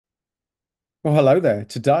Well, hello there.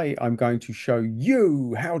 Today I'm going to show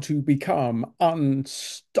you how to become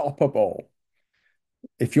unstoppable.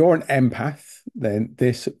 If you're an empath, then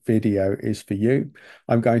this video is for you.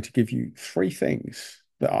 I'm going to give you three things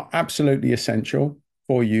that are absolutely essential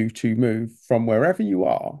for you to move from wherever you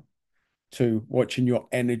are to watching your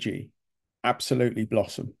energy absolutely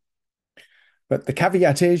blossom. But the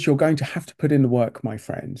caveat is you're going to have to put in the work, my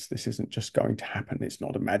friends. This isn't just going to happen. It's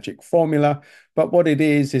not a magic formula, but what it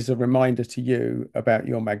is a reminder to you about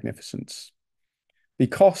your magnificence.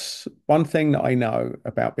 Because one thing that I know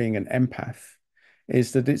about being an empath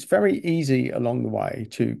is that it's very easy along the way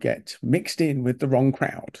to get mixed in with the wrong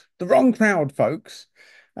crowd, folks.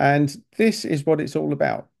 And this is what it's all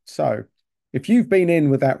about. So if you've been in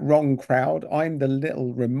with that wrong crowd, I'm the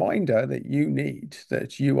little reminder that you need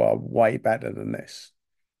that you are way better than this.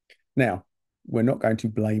 Now, we're not going to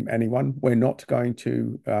blame anyone. We're not going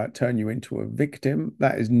to turn you into a victim.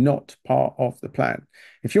 That is not part of the plan.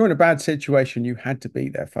 If you're in a bad situation, you had to be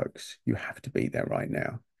there, folks. You have to be there right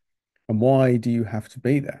now. And why do you have to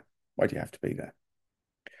be there? Why do you have to be there?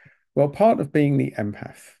 Well, part of being the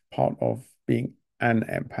empath, part of being an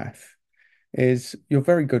empath is you're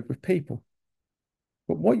very good with people.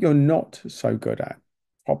 But what you're not so good at,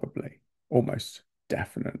 probably, almost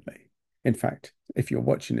definitely. In fact, if you're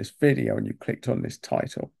watching this video and you clicked on this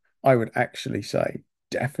title, I would actually say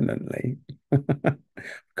definitely, because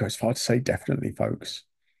it's hard to say definitely, folks.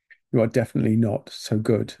 You are definitely not so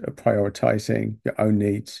good at prioritizing your own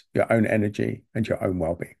needs, your own energy, and your own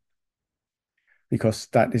well-being, because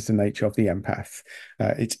that is the nature of the empath.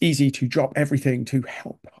 It's easy to drop everything to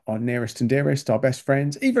help our nearest and dearest, our best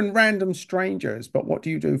friends, even random strangers. But what do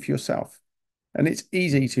you do for yourself? And it's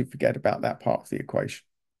easy to forget about that part of the equation.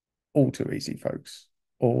 All too easy, folks.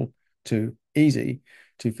 All too easy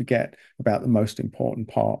to forget about the most important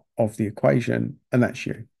part of the equation, and that's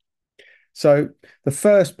you. So, the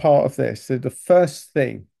first part of this, the first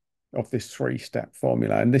thing of this three-step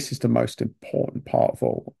formula, and this is the most important part of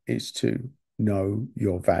all, is to know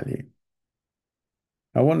your value.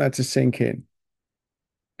 I want that to sink in.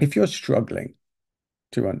 If you're struggling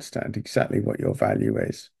to understand exactly what your value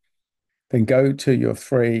is, then go to your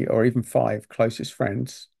three or even five closest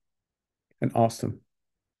friends and ask them.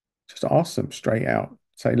 Just ask them straight out.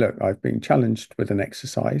 Say, look, I've been challenged with an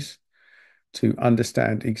exercise to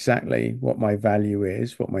understand exactly what my value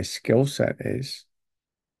is, what my skill set is.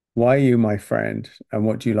 Why are you my friend? And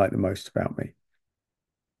what do you like the most about me?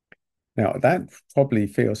 Now, that probably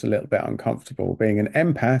feels a little bit uncomfortable being an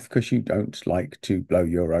empath because you don't like to blow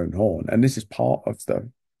your own horn. And this is part of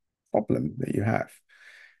the problem that you have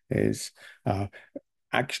is uh,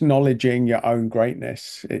 acknowledging your own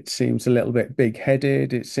greatness. It seems a little bit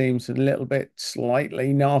big-headed. It seems a little bit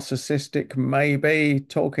slightly narcissistic, maybe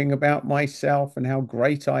talking about myself and how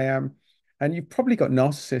great I am. And you've probably got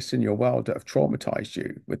narcissists in your world that have traumatized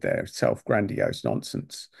you with their self-grandiose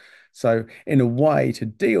nonsense. So, in a way, to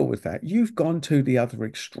deal with that, you've gone to the other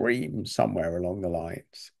extreme somewhere along the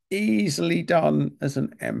lines. Easily done as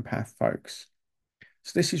an empath, folks.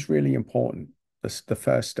 So this is really important. The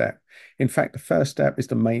first step. In fact, the first step is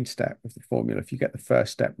the main step of the formula. If you get the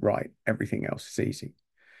first step right, everything else is easy.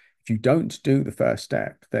 If you don't do the first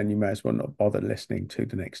step, then you may as well not bother listening to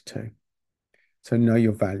the next two. So know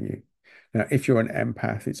your value. Now, if you're an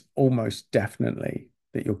empath, it's almost definitely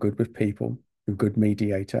that you're good with people, you're a good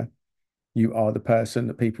mediator. You are the person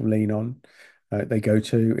that people lean on. They go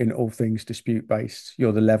to in all things dispute based.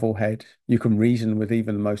 You're the level head. You can reason with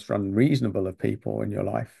even the most unreasonable of people in your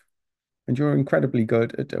life. And you're incredibly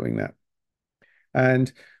good at doing that. And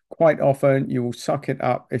quite often you will suck it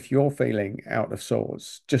up if you're feeling out of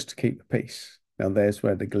sorts just to keep the peace. Now, there's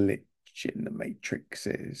where the glitch in the matrix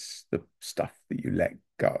is the stuff that you let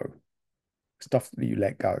go, stuff that you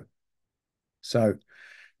let go. So,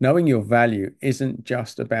 knowing your value isn't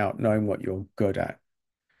just about knowing what you're good at,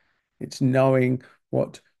 it's knowing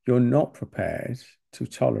what you're not prepared to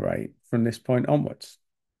tolerate from this point onwards,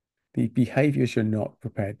 the behaviors you're not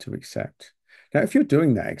prepared to accept. Now, if you're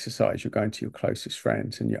doing that exercise, you're going to your closest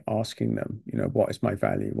friends and you're asking them, what is my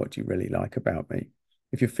value? What do you really like about me?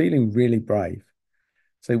 If you're feeling really brave,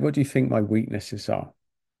 say, what do you think my weaknesses are?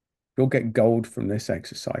 You'll get gold from this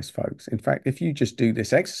exercise, folks. In fact, if you just do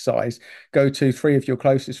this exercise, go to three of your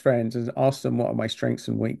closest friends and ask them, what are my strengths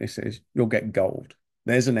and weaknesses? You'll get gold.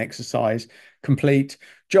 There's an exercise, complete,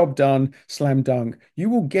 job done, slam dunk. You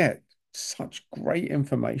will get such great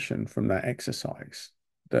information from that exercise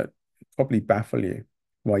that probably baffle you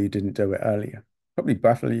why you didn't do it earlier. Probably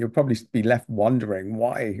baffle you. You'll probably be left wondering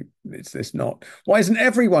why is this not, why isn't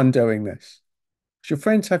everyone doing this? Because your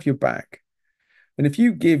friends have your back. And if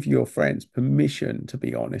you give your friends permission to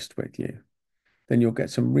be honest with you, then you'll get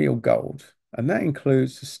some real gold. And that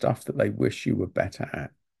includes the stuff that they wish you were better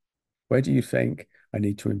at. Where do you think I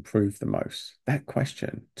need to improve the most? That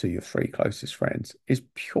question to your three closest friends is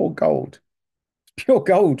pure gold. Pure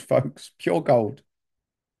gold, folks. Pure gold.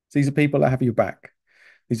 These are people that have your back.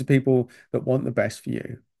 These are people that want the best for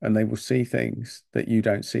you, and they will see things that you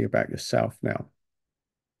don't see about yourself now.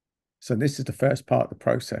 So this is the first part of the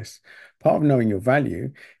process. Part of knowing your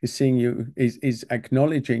value is seeing you is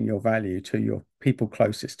acknowledging your value to your people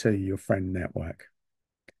closest to you, your friend network.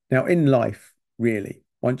 Now, in life, really,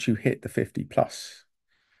 once you hit the 50 plus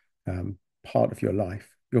part of your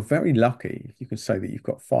life, you're very lucky if you can say that you've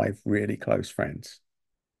got five really close friends.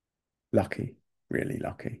 Lucky, really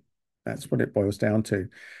lucky. That's what it boils down to.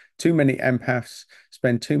 Too many empaths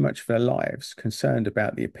spend too much of their lives concerned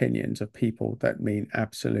about the opinions of people that mean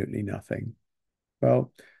absolutely nothing.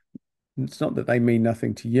 Well, it's not that they mean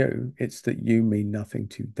nothing to you, it's that you mean nothing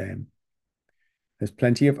to them. There's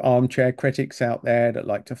plenty of armchair critics out there that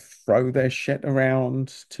like to throw their shit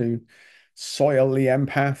around to soil the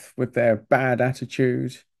empath with their bad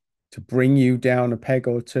attitude, to bring you down a peg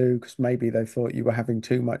or two because maybe they thought you were having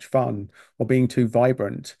too much fun or being too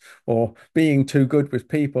vibrant or being too good with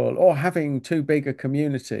people or having too big a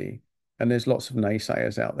community. And there's lots of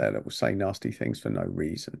naysayers out there that will say nasty things for no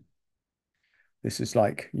reason. This is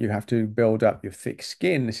like you have to build up your thick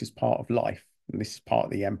skin. This is part of life. And this is part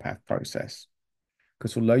of the empath process.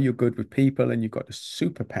 Because although you're good with people and you've got a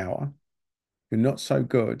superpower, you're not so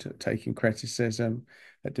good at taking criticism,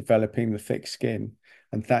 at developing the thick skin.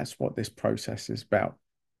 And that's what this process is about.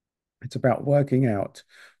 It's about working out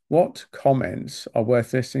what comments are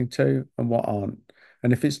worth listening to and what aren't.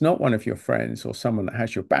 And if it's not one of your friends or someone that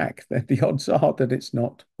has your back, then the odds are that it's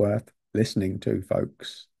not worth listening to,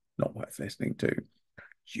 folks. Not worth listening to.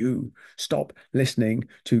 You stop listening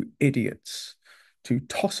to idiots, to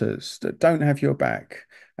tossers that don't have your back.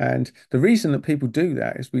 And the reason that people do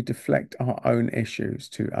that is we deflect our own issues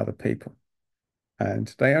to other people.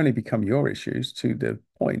 And they only become your issues to the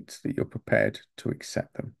point that you're prepared to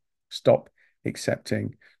accept them. Stop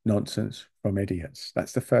accepting nonsense from idiots.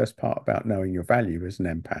 That's the first part about knowing your value as an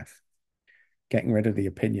empath. Getting rid of the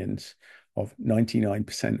opinions of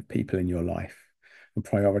 99% of people in your life and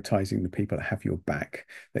prioritizing the people that have your back,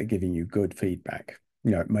 that are giving you good feedback.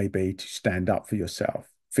 You know, it may be to stand up for yourself.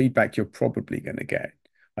 Feedback you're probably going to get.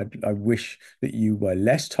 I wish that you were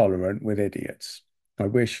less tolerant with idiots. I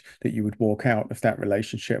wish that you would walk out of that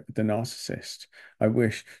relationship with the narcissist. I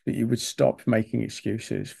wish that you would stop making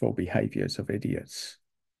excuses for behaviors of idiots.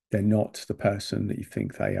 They're not the person that you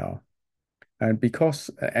think they are. And because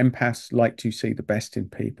empaths like to see the best in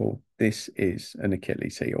people, this is an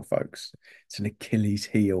Achilles heel, folks. It's an Achilles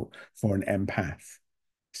heel for an empath,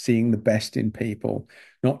 seeing the best in people.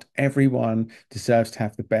 Not everyone deserves to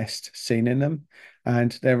have the best seen in them.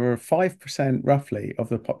 And there are 5% roughly of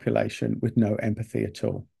the population with no empathy at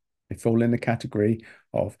all. They fall in the category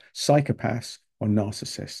of psychopaths or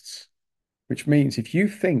narcissists, which means if you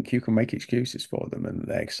think you can make excuses for them and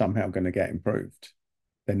they're somehow going to get improved,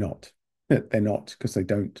 they're not. They're not, because they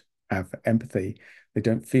don't have empathy. They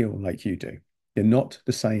don't feel like you do. They're not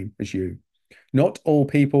the same as you. Not all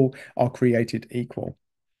people are created equal.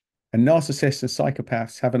 And narcissists and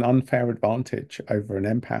psychopaths have an unfair advantage over an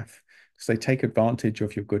empath because they take advantage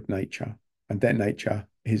of your good nature. And their nature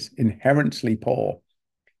is inherently poor,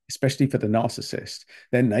 especially for the narcissist.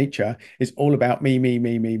 Their nature is all about me,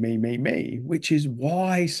 which is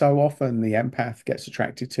why so often the empath gets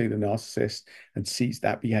attracted to the narcissist and sees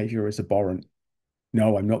that behavior as abhorrent.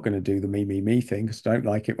 No, I'm not going to do the me thing because I don't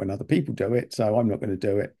like it when other people do it. So I'm not going to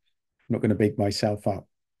do it. I'm not going to big myself up.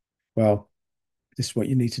 Well, this is what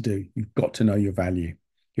you need to do. You've got to know your value.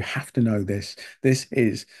 You have to know this. This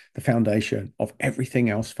is the foundation of everything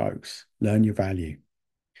else, folks. Learn your value.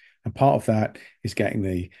 And part of that is getting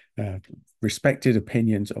the respected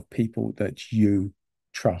opinions of people that you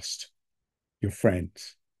trust, your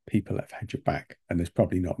friends, people that have had your back. And there's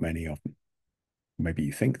probably not many of them. Maybe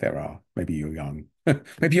you think there are. Maybe you're young.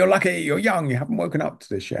 Maybe you're lucky. You're young. You haven't woken up to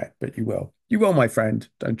this yet, but you will. You will, my friend.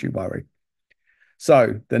 Don't you worry.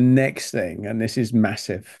 So the next thing, and this is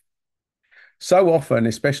massive. So often,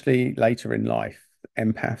 especially later in life,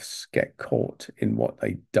 empaths get caught in what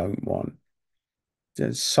they don't want.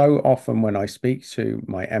 So often when I speak to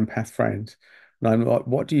my empath friends, and I'm like,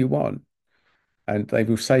 what do you want? And they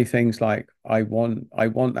will say things like, I want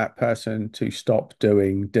that person to stop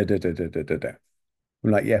doing da da da da da da da.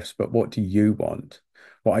 I'm like, yes, but what do you want?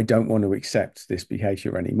 Well, I don't want to accept this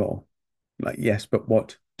behavior anymore. I'm like, yes, but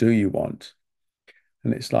what do you want?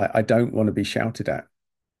 And it's like, I don't want to be shouted at.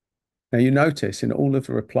 Now, you notice in all of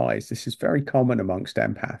the replies, this is very common amongst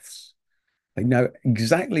empaths. They know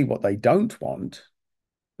exactly what they don't want,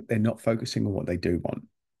 but they're not focusing on what they do want.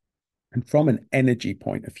 And from an energy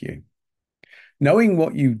point of view, knowing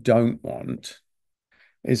what you don't want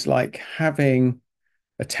is like having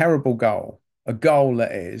a terrible goal, a goal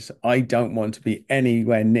that is, I don't want to be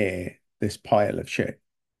anywhere near this pile of shit.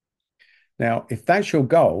 Now, if that's your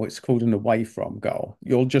goal, it's called an away from goal.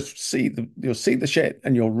 You'll see the shit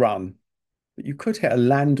and you'll run. But you could hit a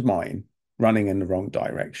landmine running in the wrong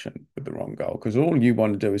direction with the wrong goal because all you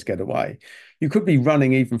want to do is get away. You could be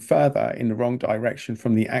running even further in the wrong direction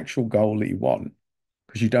from the actual goal that you want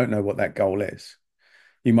because you don't know what that goal is.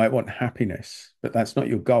 You might want happiness, but that's not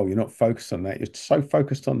your goal. You're not focused on that. You're so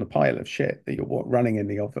focused on the pile of shit that you're running in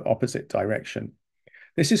the opposite direction.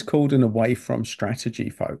 This is called an away from strategy,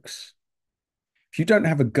 folks. If you don't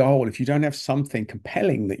have a goal, if you don't have something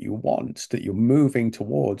compelling that you want, that you're moving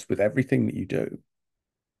towards with everything that you do,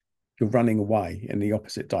 you're running away in the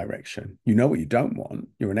opposite direction. You know what you don't want.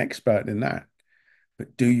 You're an expert in that.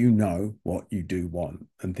 But do you know what you do want?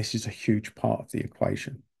 And this is a huge part of the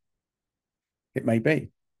equation. It may be.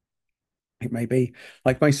 It may be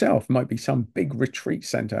like myself, might be some big retreat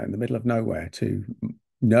center in the middle of nowhere to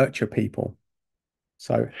nurture people.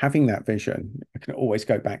 So having that vision, I can always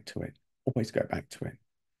go back to it, always go back to it.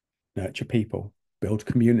 Nurture people, build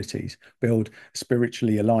communities, build a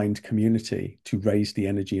spiritually aligned community to raise the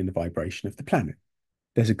energy and the vibration of the planet.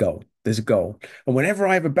 There's a goal. There's a goal. And whenever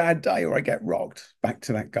I have a bad day or I get rocked, back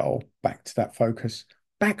to that goal, back to that focus,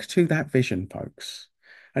 back to that vision, folks.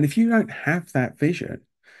 And if you don't have that vision,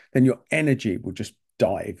 then your energy will just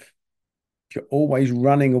dive. If you're always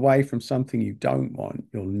running away from something you don't want,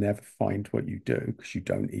 you'll never find what you do because you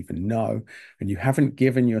don't even know. And you haven't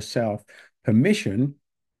given yourself permission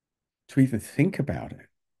to even think about it.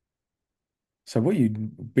 So what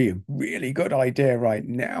would be a really good idea right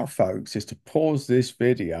now, folks, is to pause this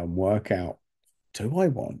video and work out, do I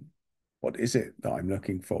want? What is it that I'm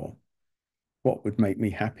looking for? What would make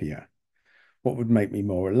me happier? What would make me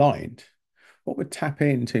more aligned? What would tap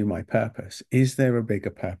into my purpose? Is there a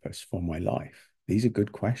bigger purpose for my life? These are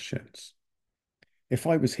good questions. If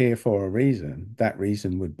I was here for a reason, that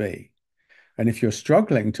reason would be. And if you're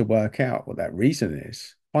struggling to work out what that reason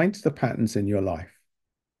is, find the patterns in your life.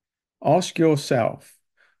 Ask yourself,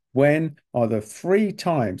 when are the 3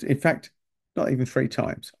 times, in fact, not even 3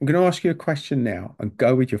 times. I'm going to ask you a question now and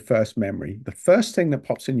go with your first memory. The first thing that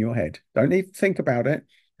pops in your head, don't even think about it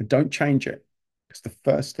and don't change it because the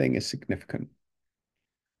first thing is significant.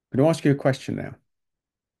 I'm going to ask you a question now.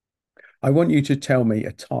 I want you to tell me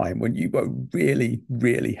a time when you were really,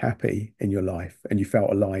 really happy in your life and you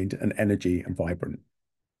felt aligned and energy and vibrant.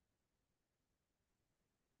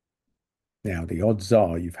 Now, the odds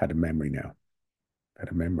are you've had a memory now. Had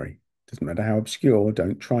a memory. Doesn't matter how obscure,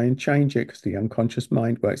 don't try and change it because the unconscious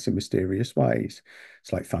mind works in mysterious ways.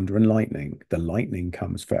 It's like thunder and lightning. The lightning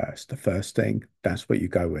comes first. The first thing, that's what you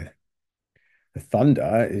go with. The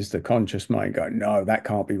thunder is the conscious mind going, no, that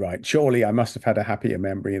can't be right. Surely I must have had a happier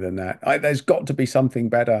memory than that. There's got to be something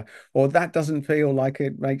better. Or that doesn't feel like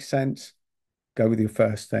it makes sense. Go with your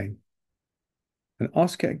first thing and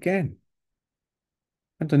ask it again.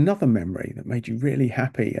 And another memory that made you really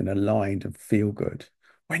happy and aligned and feel good.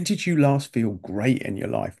 When did you last feel great in your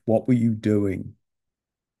life? What were you doing?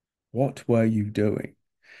 What were you doing?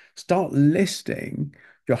 Start listing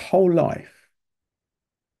your whole life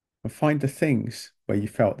and find the things where you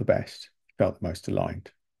felt the best, felt the most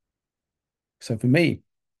aligned. So for me,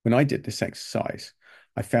 when I did this exercise,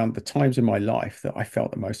 I found the times in my life that I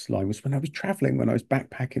felt the most aligned was when I was traveling, when I was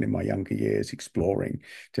backpacking in my younger years, exploring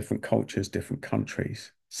different cultures, different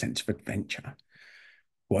countries, sense of adventure,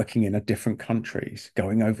 working in a different countries,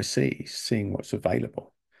 going overseas, seeing what's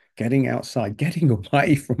available, getting outside, getting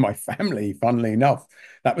away from my family, funnily enough.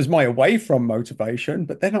 That was my away from motivation.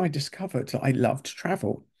 But then I discovered that I loved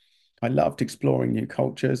travel. I loved exploring new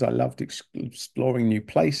cultures. I loved exploring new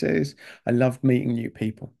places. I loved meeting new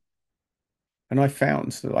people. And I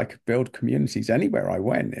found that I could build communities anywhere I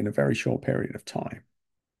went in a very short period of time.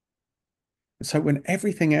 And so when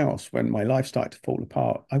everything else, when my life started to fall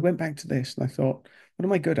apart, I went back to this and I thought, what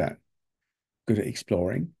am I good at? Good at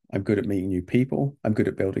exploring. I'm good at meeting new people. I'm good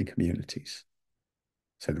at building communities.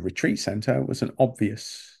 So the retreat center was an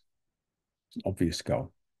obvious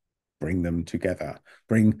goal. Bring them together.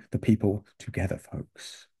 Bring the people together,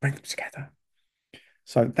 folks. Bring them together.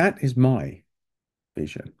 So that is my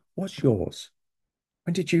vision. What's yours?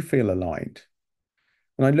 When did you feel aligned?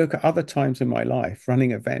 When I look at other times in my life,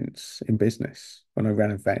 running events in business, when I ran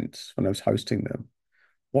events, when I was hosting them,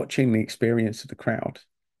 watching the experience of the crowd,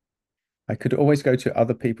 I could always go to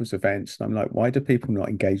other people's events and I'm like, why do people not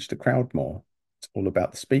engage the crowd more? It's all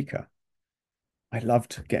about the speaker. I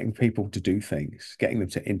loved getting people to do things, getting them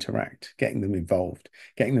to interact, getting them involved,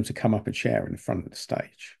 getting them to come up and share in the front of the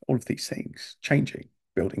stage. All of these things, changing,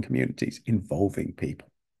 building communities, involving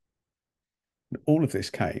people. And all of this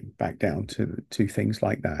came back down to things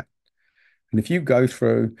like that. And if you go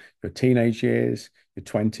through your teenage years, your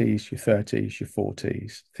 20s, your 30s, your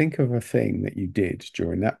 40s, think of a thing that you did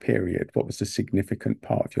during that period. What was a significant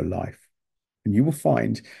part of your life? And you will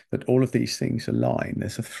find that all of these things align.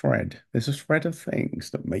 There's a thread. There's a thread of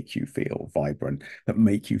things that make you feel vibrant, that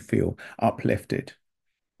make you feel uplifted.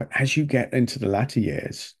 But as you get into the latter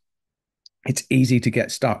years, it's easy to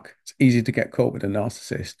get stuck. It's easy to get caught with a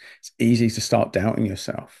narcissist. It's easy to start doubting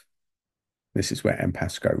yourself. This is where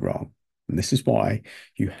empaths go wrong. And this is why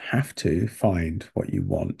you have to find what you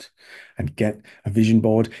want and get a vision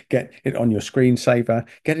board, get it on your screensaver,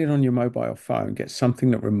 get it on your mobile phone, get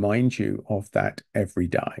something that reminds you of that every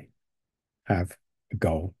day. Have a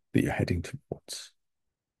goal that you're heading towards.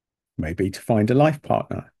 Maybe to find a life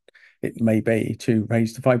partner. It may be to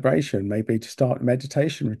raise the vibration, maybe to start a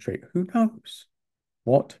meditation retreat. Who knows?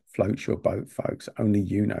 What floats your boat, folks? Only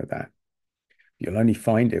you know that. You'll only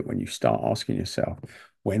find it when you start asking yourself,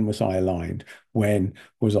 when was I aligned? When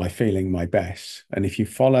was I feeling my best? And if you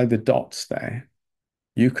follow the dots there,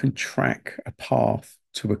 you can track a path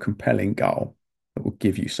to a compelling goal that will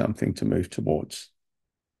give you something to move towards.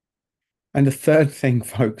 And the third thing,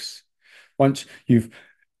 folks, once you've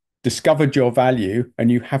discovered your value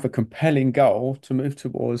and you have a compelling goal to move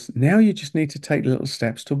towards, now you just need to take little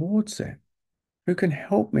steps towards it. Who can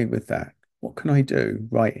help me with that? What can I do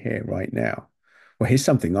right here, right now? Well, here's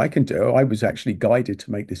something I can do. I was actually guided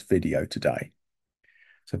to make this video today.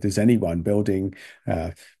 So if there's anyone building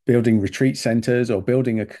retreat centers or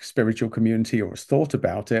building a spiritual community or has thought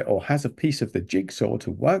about it or has a piece of the jigsaw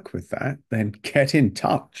to work with that, then get in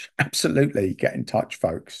touch. Absolutely get in touch,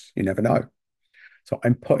 folks. You never know. So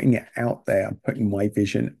I'm putting it out there. I'm putting my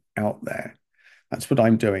vision out there. That's what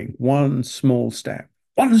I'm doing. One small step.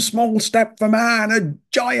 One small step for man, a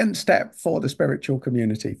giant step for the spiritual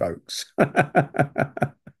community, folks.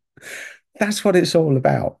 That's what it's all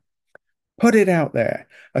about. Put it out there.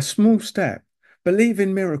 A small step. Believe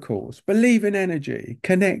in miracles. Believe in energy.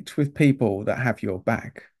 Connect with people that have your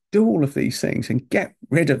back. Do all of these things and get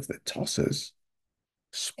rid of the tossers.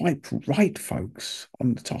 Swipe right, folks,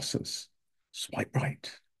 on the tossers. Swipe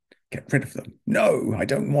right. Get rid of them. No, I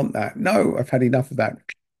don't want that. No, I've had enough of that.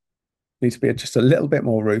 Need to be just a little bit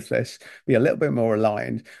more ruthless, be a little bit more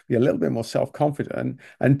aligned, be a little bit more self-confident,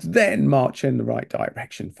 and then march in the right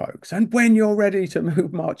direction, folks. And when you're ready to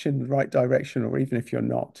march in the right direction, or even if you're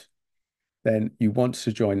not, then you want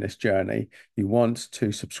to join this journey. You want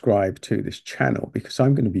to subscribe to this channel because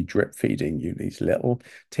I'm going to be drip feeding you these little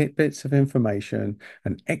tidbits of information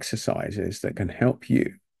and exercises that can help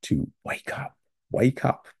you to wake up. Wake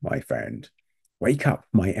up, my friend. Wake up,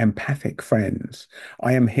 my empathic friends.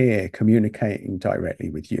 I am here communicating directly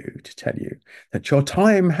with you to tell you that your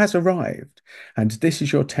time has arrived. And this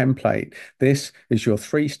is your template. This is your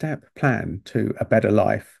three-step plan to a better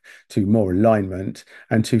life, to more alignment,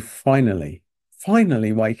 and to finally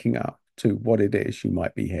waking up to what it is you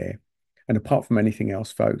might be here. And apart from anything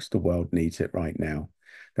else, folks, the world needs it right now.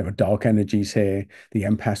 There are dark energies here. The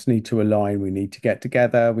empaths need to align. We need to get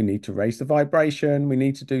together. We need to raise the vibration. We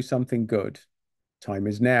need to do something good. Time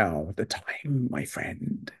is now. The time, my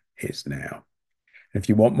friend, is now. And if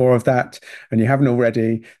you want more of that and you haven't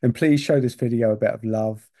already, then please show this video a bit of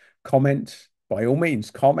love. Comment, by all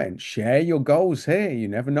means, comment. Share your goals here. You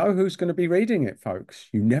never know who's going to be reading it, folks.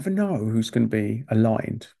 You never know who's going to be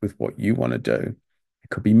aligned with what you want to do. It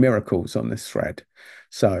could be miracles on this thread.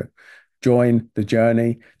 So join the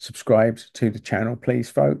journey. Subscribe to the channel,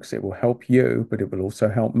 please, folks. It will help you, but it will also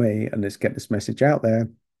help me. And let's get this message out there.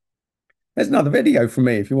 There's another video from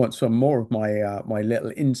me if you want some more of my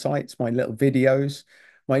little insights, my little videos,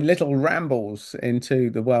 my little rambles into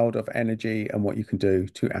the world of energy and what you can do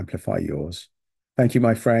to amplify yours. Thank you,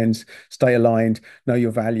 my friends. Stay aligned, know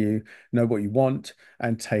your value, know what you want,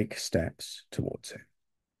 and take steps towards it.